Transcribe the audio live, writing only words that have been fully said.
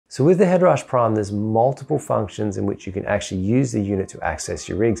So with the Headrush Prime, there's multiple functions in which you can actually use the unit to access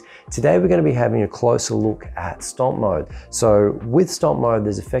your rigs. Today we're going to be having a closer look at Stomp mode. So with Stomp mode,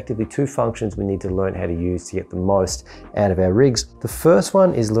 there's effectively two functions we need to learn how to use to get the most out of our rigs. The first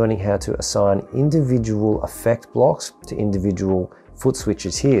one is learning how to assign individual effect blocks to individual foot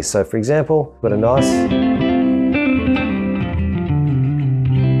switches here. So for example, we've got a nice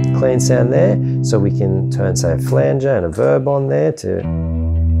clean sound there, so we can turn, say, a flanger and a verb on there to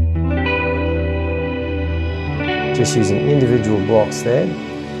just using individual blocks there.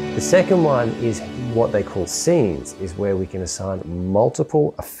 The second one is what they call scenes, is where we can assign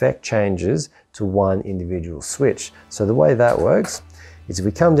multiple effect changes to one individual switch. So the way that works is if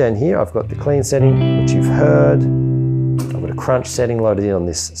we come down here, I've got the clean setting, which you've heard. I've got a crunch setting loaded in on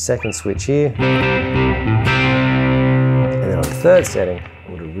this second switch here. And then on the third setting,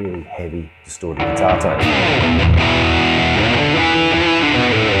 I've got a really heavy distorted guitar tone.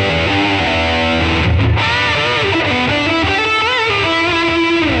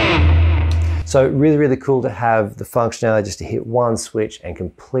 So really, really cool to have the functionality just to hit one switch and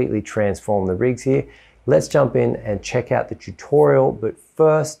completely transform the rigs here. Let's jump in and check out the tutorial. But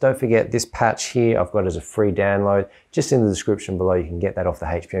first, don't forget this patch here I've got as a free download. Just in the description below, you can get that off the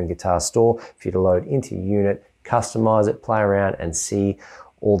HPM Guitar Store for you to load into your unit, customize it, play around and see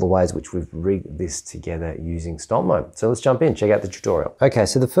all the ways which we've rigged this together using Stomp mode. So let's jump in, check out the tutorial. Okay,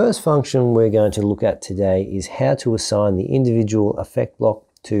 so the first function we're going to look at today is how to assign the individual effect block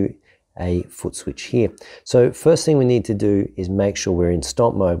to a foot switch here. So first thing we need to do is make sure we're in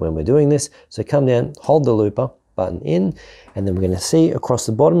Stomp mode when we're doing this. So come down, hold the looper button in, and then we're going to see across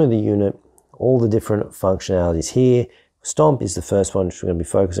the bottom of the unit all the different functionalities here. Stomp is the first one which we're going to be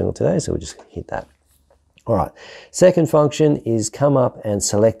focusing on today, so we'll just hit that. All right, second function is come up and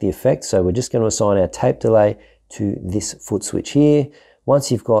select the effect. So we're just going to assign our tape delay to this foot switch here. Once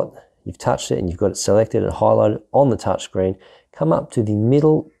you've touched it and you've got it selected and highlighted on the touch screen, come up to the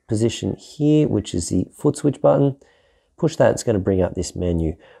middle position here, which is the foot switch button. Push that, it's going to bring up this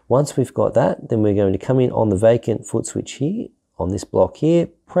menu. Once we've got that, then we're going to come in on the vacant foot switch here, on this block here,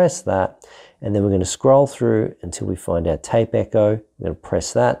 press that, and then we're going to scroll through until we find our tape echo. We're going to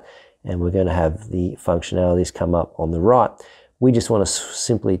press that, and we're going to have the functionalities come up on the right. We just want to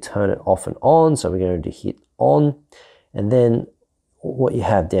simply turn it off and on, so we're going to hit on, and then what you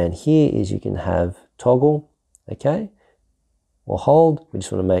have down here is you can have toggle, okay, or hold. We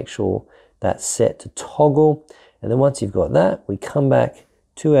just want to make sure that's set to toggle, and then once you've got that, we come back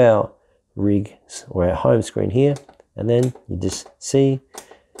to our rig or our home screen here, and then you just see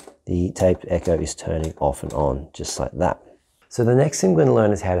the tape echo is turning off and on just like that. So the next thing we're going to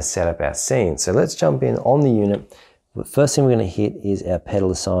learn is how to set up our scene. So let's jump in on the unit. The first thing we're going to hit is our pedal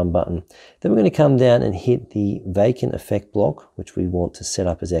assign button. Then we're going to come down and hit the vacant effect block, which we want to set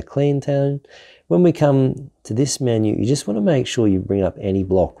up as our clean tone. When we come to this menu, you just want to make sure you bring up any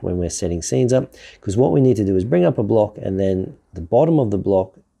block when we're setting scenes up, because what we need to do is bring up a block, and then the bottom of the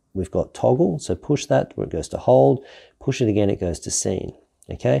block, we've got toggle. So push that where it goes to hold, push it again, it goes to scene.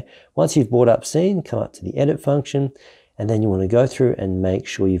 Okay. Once you've brought up scene, come up to the edit function, and then you want to go through and make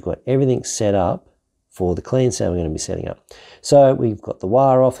sure you've got everything set up for the clean sound we're going to be setting up. So we've got the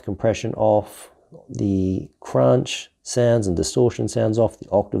wire off, the compression off, the crunch sounds and distortion sounds off, the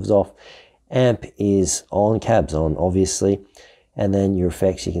octaves off, amp is on, cabs on obviously, and then your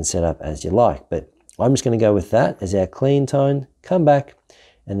effects you can set up as you like. But I'm just going to go with that as our clean tone, come back,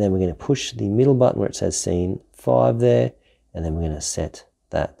 and then we're going to push the middle button where it says scene 5 there, and then we're going to set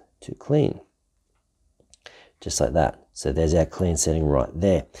that to clean. Just like that. So there's our clean setting right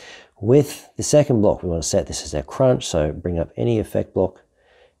there. With the second block, we want to set this as our crunch, so bring up any effect block,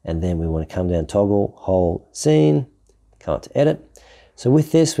 and then we want to come down, toggle, hold, scene, come up to edit. So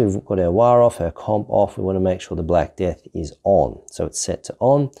with this, we've got our wire off, our comp off. We want to make sure the Black Death is on, so it's set to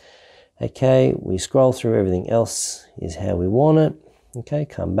on. Okay, we scroll through, everything else is how we want it. Okay,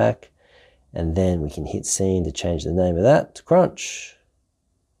 come back, and then we can hit scene to change the name of that to crunch.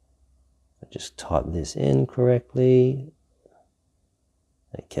 Just type this in correctly.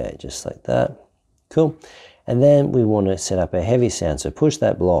 Okay, just like that. Cool. And then we want to set up a heavy sound. So push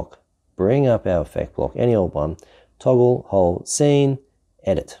that block, bring up our effect block, any old one, toggle, hold, scene,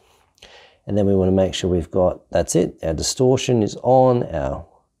 edit. And then we want to make sure we've got, that's it, our distortion is on, our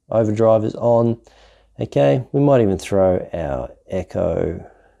overdrive is on. Okay, we might even throw our echo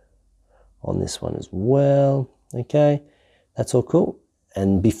on this one as well. Okay, that's all cool.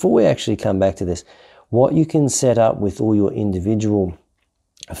 And before we actually come back to this, what you can set up with all your individual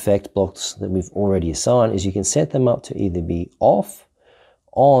effect blocks that we've already assigned is you can set them up to either be off,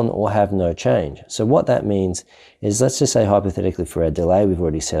 on or have no change. So what that means is, let's just say hypothetically for our delay we've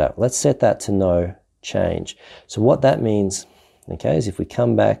already set up, let's set that to no change. So what that means, okay, is if we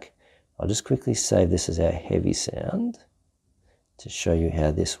come back, I'll just quickly save this as our heavy sound to show you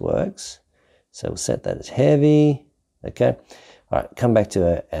how this works. So we'll set that as heavy, okay. All right, come back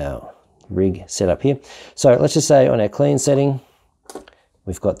to our rig setup here. So let's just say on our clean setting,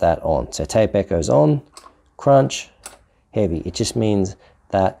 we've got that on. So tape echo's on, crunch, heavy. It just means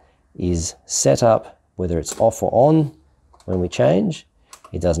that is set up, whether it's off or on when we change,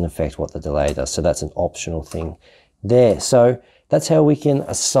 it doesn't affect what the delay does. So that's an optional thing there. So that's how we can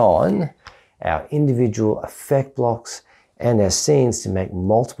assign our individual effect blocks and our scenes to make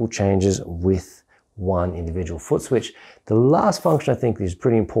multiple changes with one individual foot switch. The last function I think is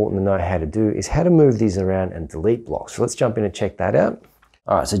pretty important to know how to do is how to move these around and delete blocks. So let's jump in and check that out.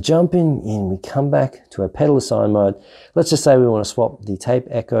 All right, so jumping in, we come back to our pedal assign mode. Let's just say we want to swap the tape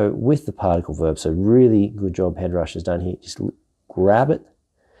echo with the particle verb. So really good job Headrush has done here. Just grab it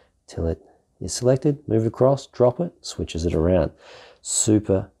till it is selected, move it across, drop it, switches it around.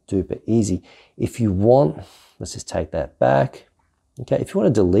 Super duper easy. If you want, let's just take that back. Okay, if you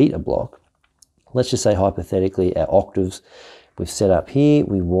want to delete a block, let's just say hypothetically our octaves we've set up here,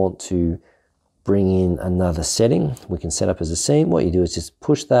 we want to bring in another setting. We can set up as a scene. What you do is just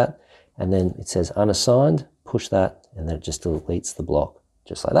push that, and then it says unassigned, push that, and then it just deletes the block,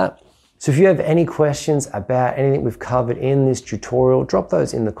 just like that. So if you have any questions about anything we've covered in this tutorial, drop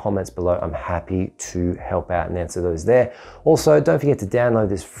those in the comments below. I'm happy to help out and answer those there. Also, don't forget to download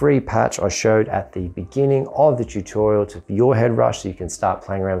this free patch I showed at the beginning of the tutorial for your Headrush so you can start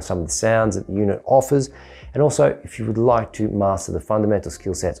playing around with some of the sounds that the unit offers. And also, if you would like to master the fundamental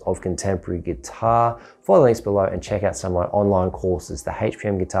skill sets of contemporary guitar, follow the links below and check out some of my online courses. The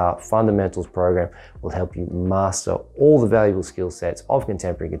HPM Guitar Fundamentals program will help you master all the valuable skill sets of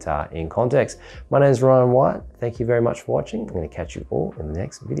contemporary guitar in context. My name is Ryan White. Thank you very much for watching. I'm going to catch you all in the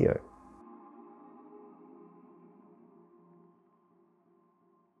next video.